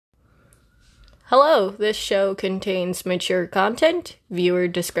Hello, this show contains mature content. Viewer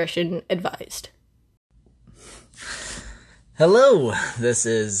discretion advised. Hello, this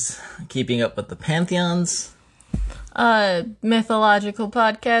is Keeping Up with the Pantheons. A mythological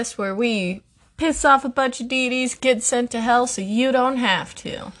podcast where we piss off a bunch of deities, get sent to hell so you don't have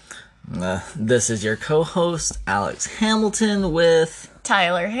to. This is your co-host, Alex Hamilton, with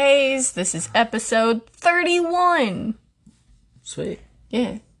Tyler Hayes. This is episode 31. Sweet.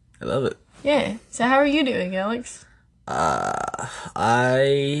 Yeah. I love it. Yeah. So how are you doing, Alex?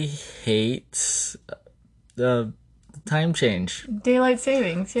 I hate the time change. Daylight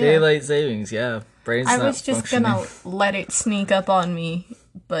savings, yeah. Daylight savings, yeah. Brain's I not was just functioning. gonna let it sneak up on me,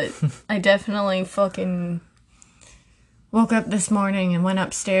 but I definitely fucking woke up this morning and went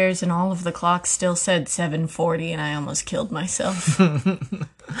upstairs and all of the clocks still said 7:40 and I almost killed myself.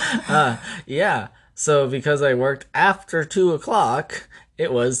 Yeah. So because I worked after 2 o'clock,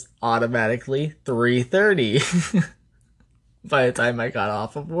 it was automatically 3:30 by the time I got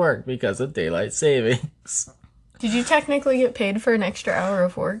off of work because of daylight savings. Did you technically get paid for an extra hour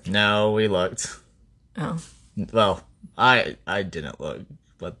of work? No, we looked. Oh. Well, I didn't look,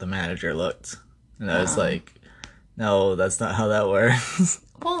 but the manager looked. And I was like, no, that's not how that works.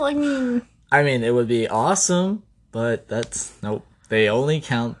 Well, I mean, it would be awesome, but nope. They only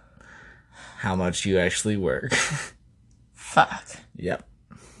count how much you actually work. fuck. Yep.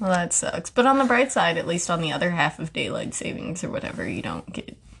 Well, that sucks. But on the bright side, at least on the other half of daylight savings or whatever, you don't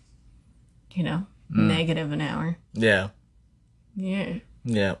get, negative an hour. Yeah. Yeah.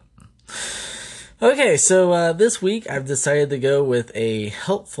 Yep. Okay, so this week I've decided to go with a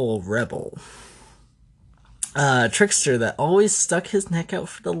helpful rebel. A trickster that always stuck his neck out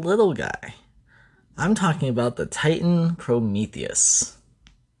for the little guy. I'm talking about the Titan Prometheus.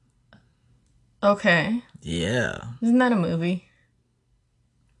 Okay. Yeah. Isn't that a movie?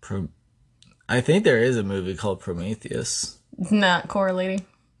 I think there is a movie called Prometheus. Not correlating.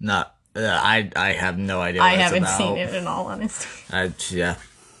 Not. I have no idea what I it's haven't about. seen it in all honesty. Yeah.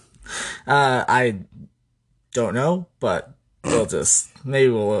 I don't know, but maybe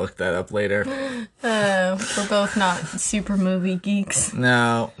we'll look that up later. We're both not super movie geeks.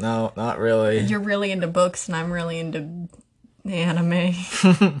 No, not really. You're really into books and I'm really into anime.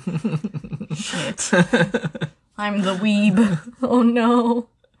 Shit. I'm the weeb. Oh no.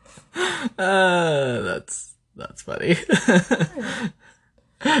 That's funny.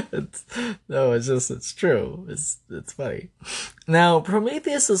 It's true. It's funny. Now,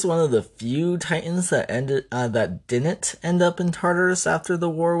 Prometheus is one of the few Titans that didn't end up in Tartarus after the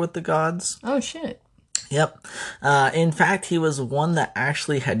war with the gods. Oh shit. Yep. In fact, he was one that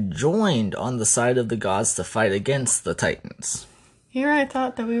actually had joined on the side of the gods to fight against the Titans. Here I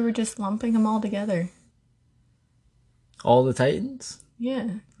thought that we were just lumping them all together. All the Titans? Yeah,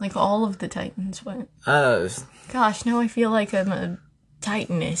 like all of the Titans went. Uh, Gosh, now I feel like I'm a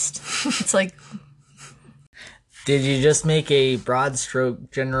Titanist. It's like, Did you just make a broad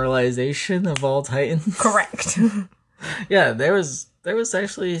stroke generalization of all Titans? correct. Yeah, there was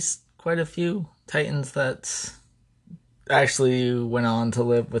actually quite a few Titans that actually went on to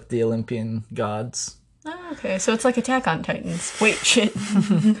live with the Olympian gods. Oh, okay, so it's like Attack on Titans. Wait, shit.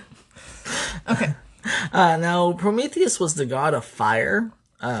 Okay. Now, Prometheus was the god of fire.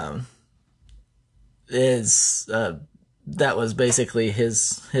 That was basically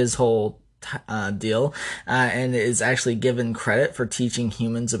his whole deal, and is actually given credit for teaching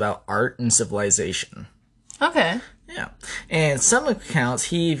humans about art and civilization. Okay. Yeah, and some accounts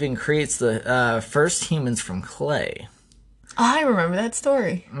he even creates the first humans from clay. I remember that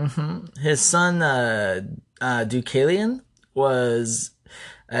story. His son Deucalion was.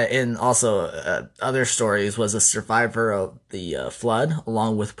 And also, other stories, was a survivor of the flood,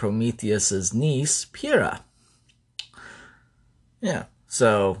 along with Prometheus's niece, Pyrrha. Yeah,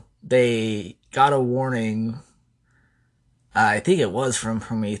 so they got a warning, I think it was from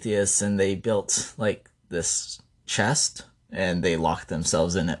Prometheus, and they built, this chest, and they locked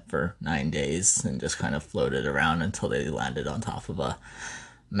themselves in it for 9 days, and just kind of floated around until they landed on top of a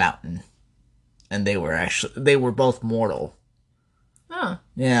mountain. And they were both mortal. Oh.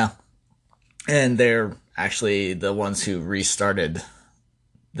 Yeah. And they're actually the ones who restarted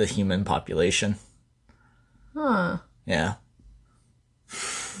the human population. Huh. Yeah.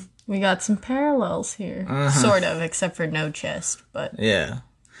 We got some parallels here. Sort of, except for no chest, but Yeah.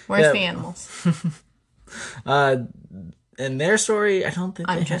 where's the animals? In their story, I don't think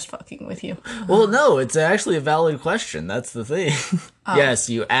I'm just fucking with you. Well, no, it's actually a valid question. That's the thing. Yes,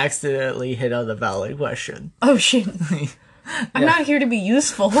 you accidentally hit on a valid question. Oh shit. I'm not here to be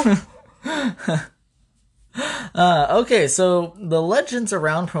useful. Okay, so the legends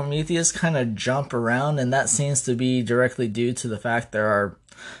around Prometheus kind of jump around, and that seems to be directly due to the fact there are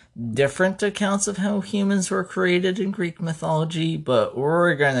different accounts of how humans were created in Greek mythology, but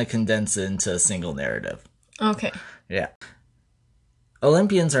we're going to condense it into a single narrative. Okay. Yeah.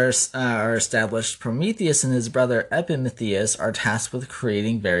 Olympians are established. Prometheus and his brother Epimetheus are tasked with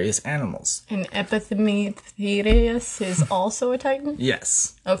creating various animals. And Epimetheus is also a titan?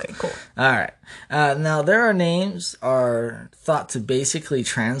 Yes. Okay, cool. All right. Now, their names are thought to basically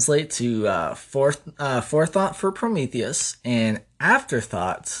translate to forethought for Prometheus and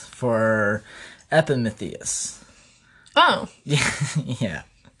afterthought for Epimetheus. Oh. Yeah.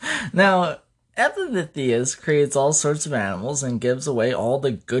 Now, Epimetheus creates all sorts of animals and gives away all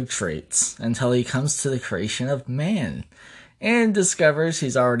the good traits until he comes to the creation of man and discovers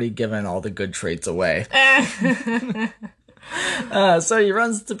he's already given all the good traits away. So he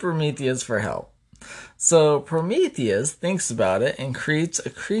runs to Prometheus for help. So Prometheus thinks about it and creates a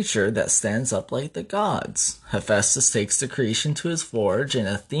creature that stands up like the gods. Hephaestus takes the creation to his forge and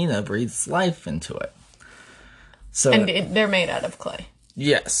Athena breathes life into it. So, And they're made out of clay.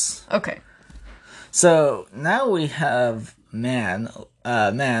 Yes. Okay. So now we have man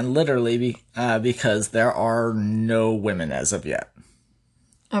literally because there are no women as of yet.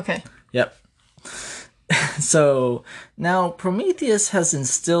 Okay. Yep. So now Prometheus has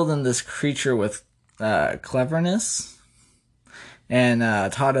instilled in this creature with cleverness and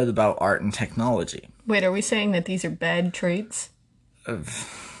taught it about art and technology. Wait, are we saying that these are bad traits?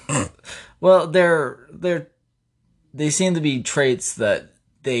 Well, they seem to be traits that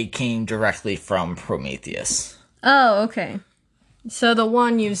they came directly from Prometheus. Oh, okay. So the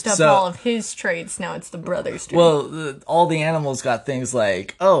one used up So- all of his traits, now it's the brother's turn. Well, all the animals got things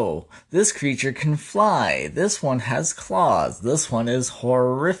like, oh, this creature can fly, this one has claws, this one is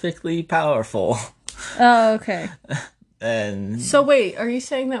horrifically powerful. Oh, okay. And So wait, are you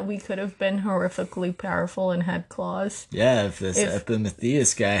saying that we could have been horrifically powerful and had claws? yeah, if this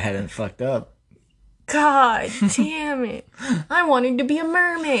Epimetheus guy hadn't fucked up. God damn it. I wanted to be a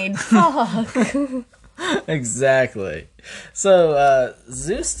mermaid. Fuck. Exactly. So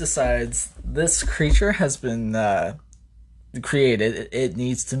Zeus decides this creature has been created. It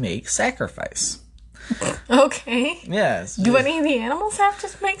needs to make sacrifice. Okay. Yes. Do any of the animals have to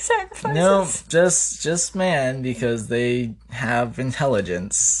make sacrifices? No, just man, because they have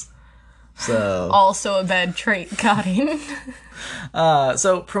intelligence. So Also a bad trait, got him.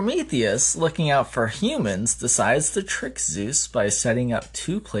 so Prometheus, looking out for humans, decides to trick Zeus by setting up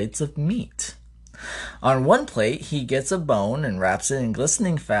 2 plates of meat. On one plate, he gets a bone and wraps it in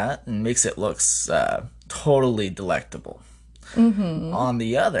glistening fat and makes it look totally delectable. Mm-hmm. On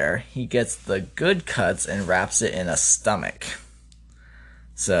the other, he gets the good cuts and wraps it in a stomach.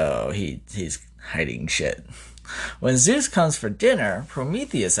 So he's hiding shit. When Zeus comes for dinner,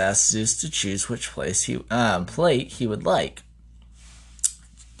 Prometheus asks Zeus to choose which plate he would like.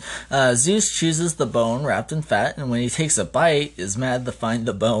 Zeus chooses the bone wrapped in fat, and when he takes a bite, is mad to find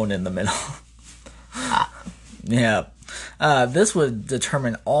the bone in the middle. Yeah. This would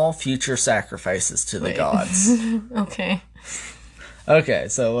determine all future sacrifices to the gods. Okay. Okay,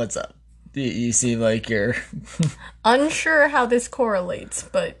 so what's up? You seem like you're Unsure how this correlates,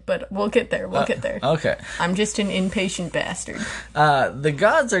 but we'll get there. We'll get there. okay. I'm just an impatient bastard. The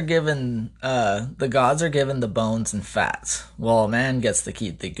gods are given the bones and fat, while man gets to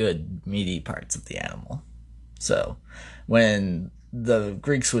keep the good meaty parts of the animal. So, when the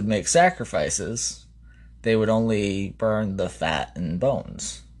Greeks would make sacrifices, they would only burn the fat and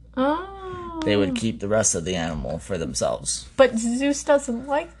bones. Oh. They would keep the rest of the animal for themselves. But Zeus doesn't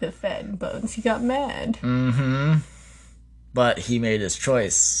like the fat and bones. He got mad. Mm-hmm. But he made his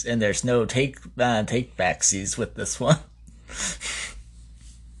choice, and there's no take backsies with this one.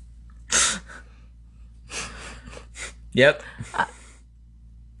 Yep.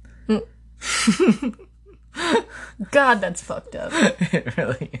 God, that's fucked up. It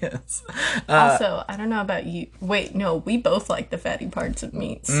really is. Also, I don't know about you. Wait, no, we both like the fatty parts of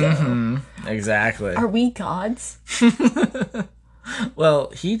meat, so... Exactly. Are we gods?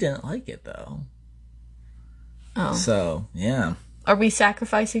 Well, he didn't like it, though. Oh. So, yeah. Are we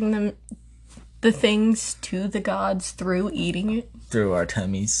sacrificing the things to the gods through eating it? Through our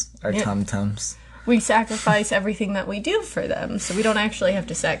tummies, our tum-tums. We sacrifice everything that we do for them, so we don't actually have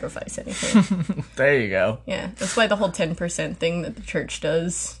to sacrifice anything. There you go. Yeah, that's why the whole 10% thing that the church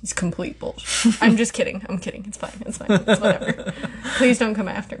does is complete bullshit. I'm just kidding. I'm kidding. It's fine. It's fine. It's whatever. Please don't come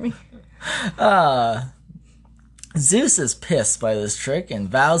after me. Zeus is pissed by this trick and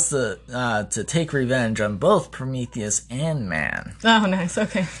vows to take revenge on both Prometheus and man. Oh, nice.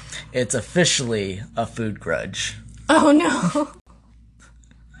 Okay. It's officially a food grudge. Oh, no.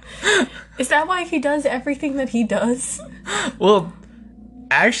 Is that why he does everything that he does? Well,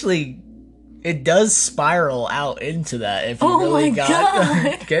 actually, it does spiral out into that if you really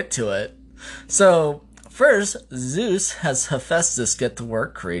get to it. So, first, Zeus has Hephaestus get to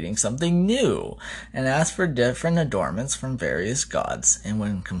work creating something new and ask for different adornments from various gods. And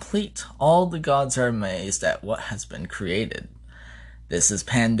when complete, all the gods are amazed at what has been created. This is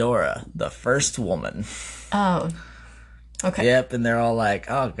Pandora, the first woman. Oh. Okay. Yep, and they're all like,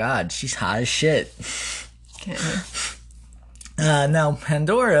 oh god, she's hot as shit. Okay. Now,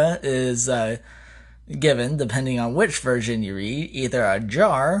 Pandora is given, depending on which version you read, either a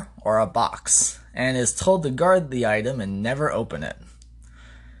jar or a box, and is told to guard the item and never open it.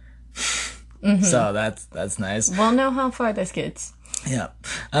 Mm-hmm. So that's nice. We'll know how far this gets. Yeah.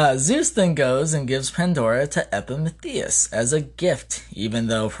 Zeus then goes and gives Pandora to Prometheus as a gift, even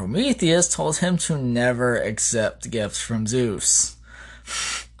though Prometheus told him to never accept gifts from Zeus.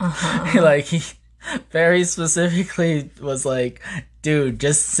 Like, he very specifically was like, dude,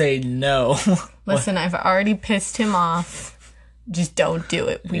 just say no. Listen, I've already pissed him off. Just don't do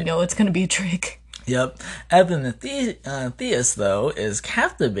it. We know it's going to be a trick. Yep. Prometheus, though, is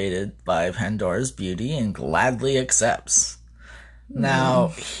captivated by Pandora's beauty and gladly accepts.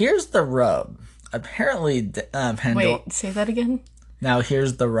 Now, here's the rub. Apparently, Pandora... Wait, say that again? Now,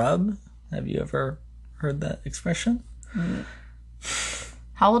 here's the rub. Have you ever heard that expression?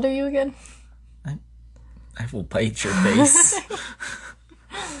 How old are you again? I will bite your face.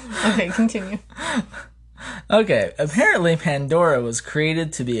 Okay, continue. Okay, apparently Pandora was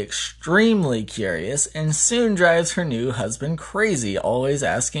created to be extremely curious and soon drives her new husband crazy, always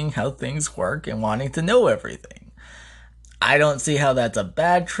asking how things work and wanting to know everything. I don't see how that's a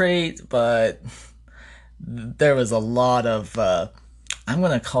bad trait, but there was a lot of, I'm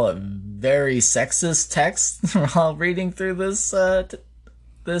going to call it very sexist text while reading through this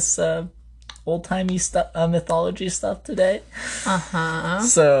old-timey mythology stuff today.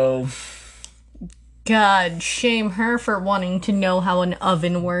 So... God, shame her for wanting to know how an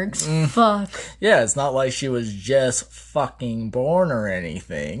oven works. Fuck. Yeah, it's not like she was just fucking born or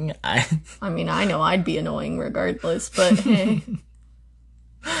anything. I mean, I know I'd be annoying regardless, but hey.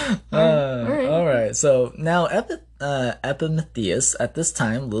 Alright, so now Prometheus at this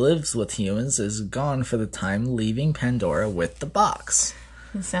time lives with humans, is gone for the time, leaving Pandora with the box.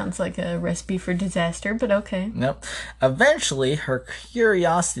 It sounds like a recipe for disaster, but okay. Nope. Eventually, her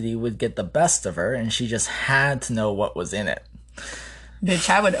curiosity would get the best of her, and she just had to know what was in it. Bitch,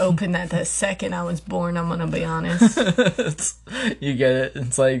 I would open that the second I was born, I'm gonna be honest. You get it?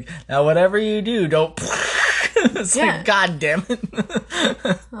 It's like, now whatever you do, don't... It's like, God damn it.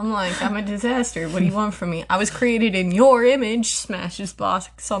 I'm like, I'm a disaster. What do you want from me? I was created in your image. Smashes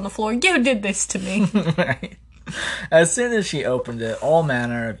box on the floor. You did this to me. Right. As soon as she opened it, all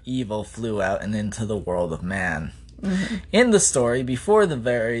manner of evil flew out and into the world of man. Mm-hmm. In the story, before the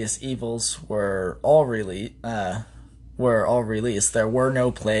various evils were all released, there were no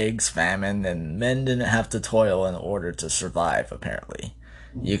plagues, famine, and men didn't have to toil in order to survive, apparently.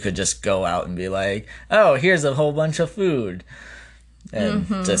 You could just go out and be like, oh, here's a whole bunch of food, and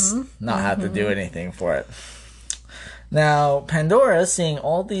just not have to do anything for it. Now, Pandora, seeing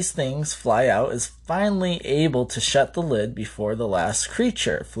all these things fly out, is finally able to shut the lid before the last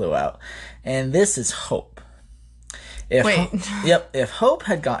creature flew out. And this is Hope. If Hope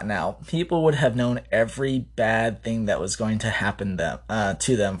had gotten out, people would have known every bad thing that was going to happen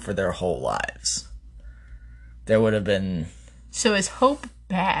to them for their whole lives. There would have been... So is Hope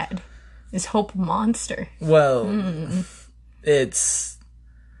bad? Is Hope a monster? Well, it's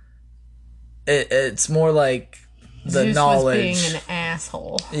more like... the Zeus knowledge was being an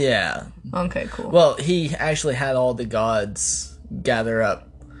asshole. Yeah. Okay, cool. Well, he actually had all the gods gather up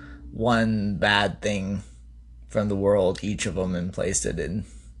one bad thing from the world, each of them, and placed it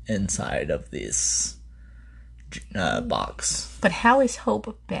inside of this box. But how is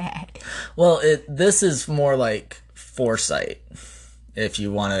Hope bad? Well, this is more like foresight, if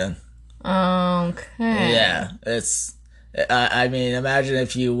you want to. Okay. Yeah, it's. I mean, imagine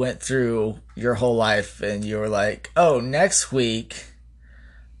if you went through your whole life and you were like, oh, next week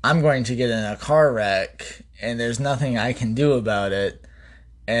I'm going to get in a car wreck and there's nothing I can do about it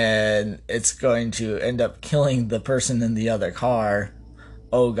and it's going to end up killing the person in the other car.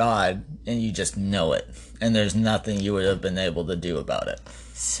 Oh, God. And you just know it. And there's nothing you would have been able to do about it.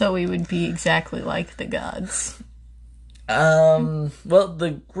 So we would be exactly like the gods. Well,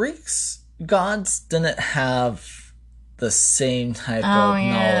 the Greeks gods didn't have the same type Oh, of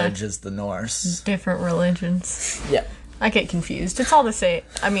yeah. knowledge as the Norse. Different religions. Yeah. I get confused. It's all the same.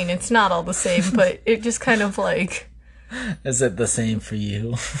 I mean, it's not all the same, but it just kind of like... Is it the same for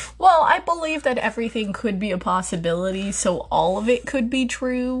you? Well, I believe that everything could be a possibility, so all of it could be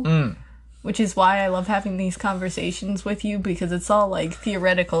true. Which is why I love having these conversations with you, because it's all, like,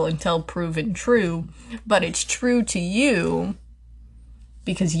 theoretical until proven true. But it's true to you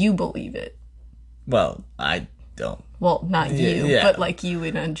because you believe it. Well, I don't. Well, not you, yeah. but, like, you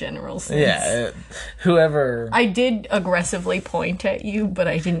in a general sense. Yeah, whoever... I did aggressively point at you, but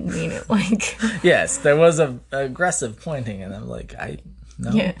I didn't mean it like... Yes, there was a aggressive pointing, and I'm like,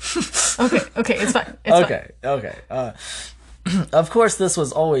 no. Yeah. Okay, it's fine. It's fine. Okay. Of course, this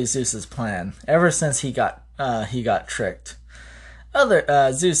was always Zeus's plan. Ever since he got tricked.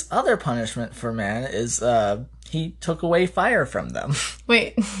 Zeus' other punishment for man is he took away fire from them.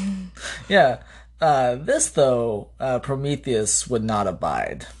 Wait. Yeah. This, though, Prometheus would not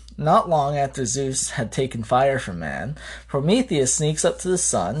abide. Not long after Zeus had taken fire from man, Prometheus sneaks up to the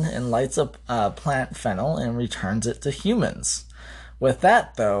sun and lights up plant fennel and returns it to humans. With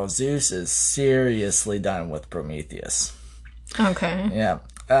that, though, Zeus is seriously done with Prometheus. Okay.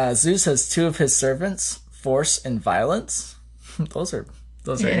 Yeah. Zeus has two of his servants, Force and Violence. Those are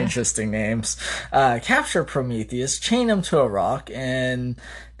interesting names. Capture Prometheus, chain him to a rock, and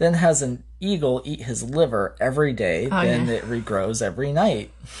then has an eagle eat his liver every day. Then it regrows every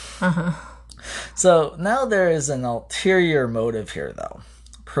night. So now there is an ulterior motive here, though.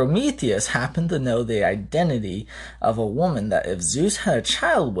 Prometheus happened to know the identity of a woman that if Zeus had a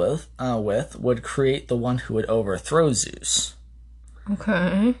child with would create the one who would overthrow Zeus.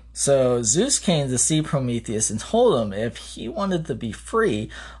 Okay. So Zeus came to see Prometheus and told him if he wanted to be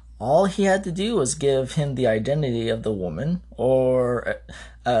free, all he had to do was give him the identity of the woman, or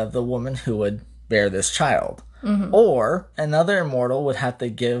the woman who would bear this child. Or another immortal would have to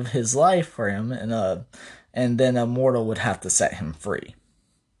give his life for him, and then a mortal would have to set him free.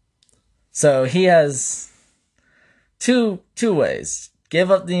 So he has two ways.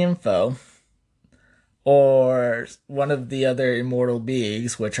 Give up the info, or one of the other immortal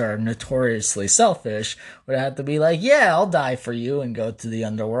beings, which are notoriously selfish, would have to be like, yeah, I'll die for you, and go to the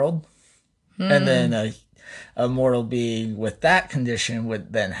underworld. And then a mortal being with that condition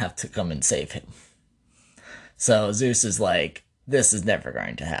would then have to come and save him. So Zeus is like, this is never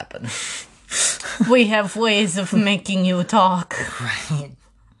going to happen. We have ways of making you talk. Right.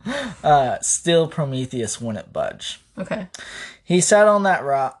 Still, Prometheus wouldn't budge. Okay. He sat on that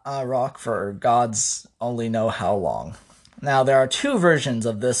rock for gods only know how long. Now, there are two versions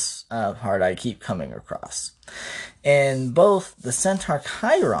of this part I keep coming across. In both, the centaur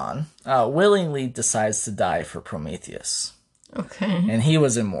Chiron willingly decides to die for Prometheus. Okay. And he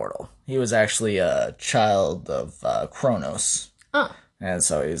was immortal. He was actually a child of Kronos. Oh. And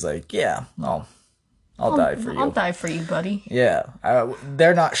so he's like, yeah, I'll die for you. I'll die for you, buddy. Yeah.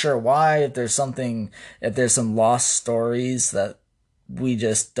 They're not sure why, if there's some lost stories that we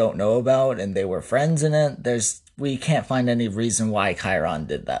just don't know about and they were friends in it. We can't find any reason why Chiron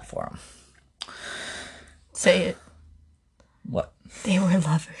did that for him. Say it. What? They were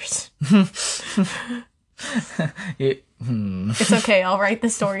lovers. It's okay, I'll write the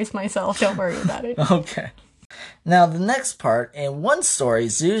stories myself. Don't worry about it. Okay. Now, the next part, in one story,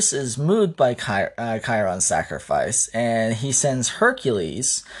 Zeus is moved by Chiron's sacrifice, and he sends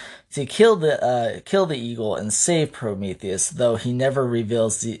Hercules to kill the eagle and save Prometheus, though he never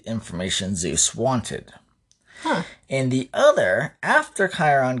reveals the information Zeus wanted. Huh. In the other, after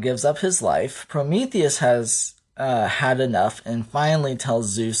Chiron gives up his life, Prometheus has had enough and finally tells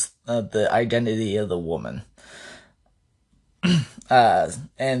Zeus the identity of the woman.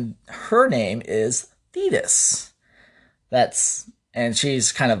 And her name is Thetis. And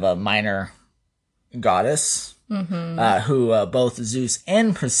she's kind of a minor goddess, who both Zeus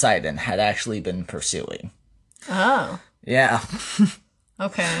and Poseidon had actually been pursuing. Oh. Yeah.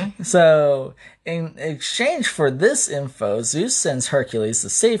 Okay. So, in exchange for this info, Zeus sends Hercules to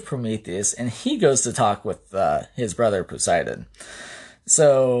save Prometheus, and he goes to talk with his brother Poseidon.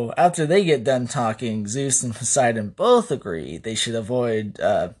 So, after they get done talking, Zeus and Poseidon both agree they should avoid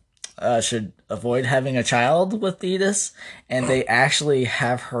having a child with Thetis, and they actually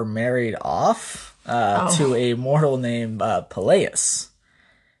have her married off to a mortal named Peleus.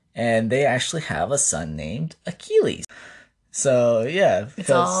 And they actually have a son named Achilles. So, yeah. It's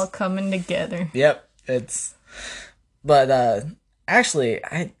all coming together. Yep. But actually,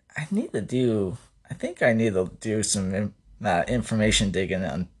 I need to do some information digging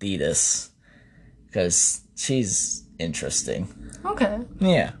on Thetis, because she's interesting. Okay.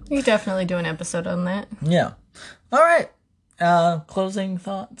 Yeah. You could definitely do an episode on that. Yeah. All right. Closing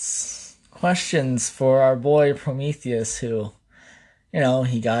thoughts, questions for our boy Prometheus, who,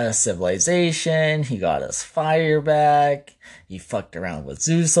 he got us civilization, he got us fire back, he fucked around with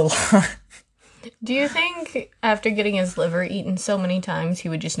Zeus a lot. Do you think after getting his liver eaten so many times, he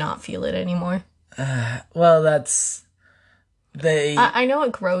would just not feel it anymore? Well, that's... I know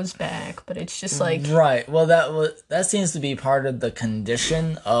it grows back, but it's just like... Right. Well, that seems to be part of the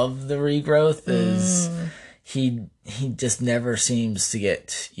condition of the regrowth, is he just never seems to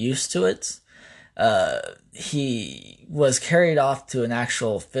get used to it. He was carried off to an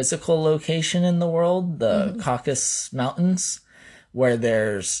actual physical location in the world, the Caucasus Mountains, where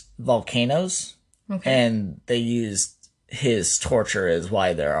there's volcanoes, and they used his torture as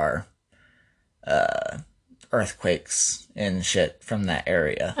why there are earthquakes and shit from that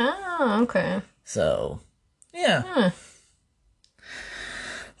area. Oh, okay. So, yeah.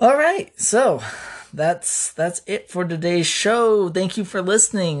 All right, so that's it for today's show. Thank you for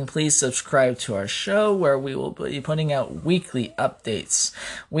listening. Please subscribe to our show, where we will be putting out weekly updates.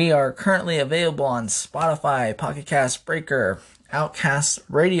 We are currently available on Spotify, Pocket Cast, Breaker, Outcast,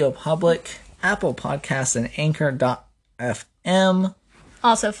 Radio Public, Apple Podcasts, and Anchor.fm.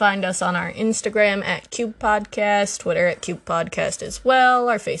 Also find us on our Instagram at Cube Podcast, Twitter at Cube Podcast as well,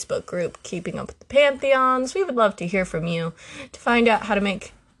 our Facebook group, Keeping Up with the Pantheons. We would love to hear from you. To find out how to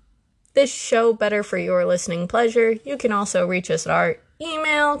make this show better for your listening pleasure, you can also reach us at our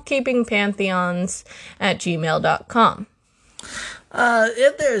email, keepingpantheons@gmail.com.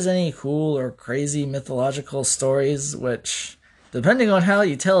 If there's any cool or crazy mythological stories, which, depending on how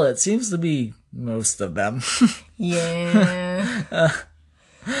you tell it, seems to be most of them. Yeah.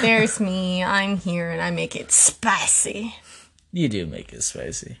 There's me. I'm here, and I make it spicy. You do make it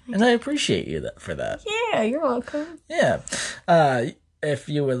spicy, and I appreciate you for that. Yeah, you're welcome. Yeah. If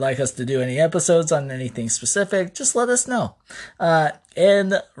you would like us to do any episodes on anything specific, just let us know.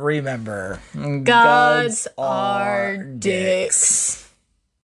 And remember, Gods are dicks.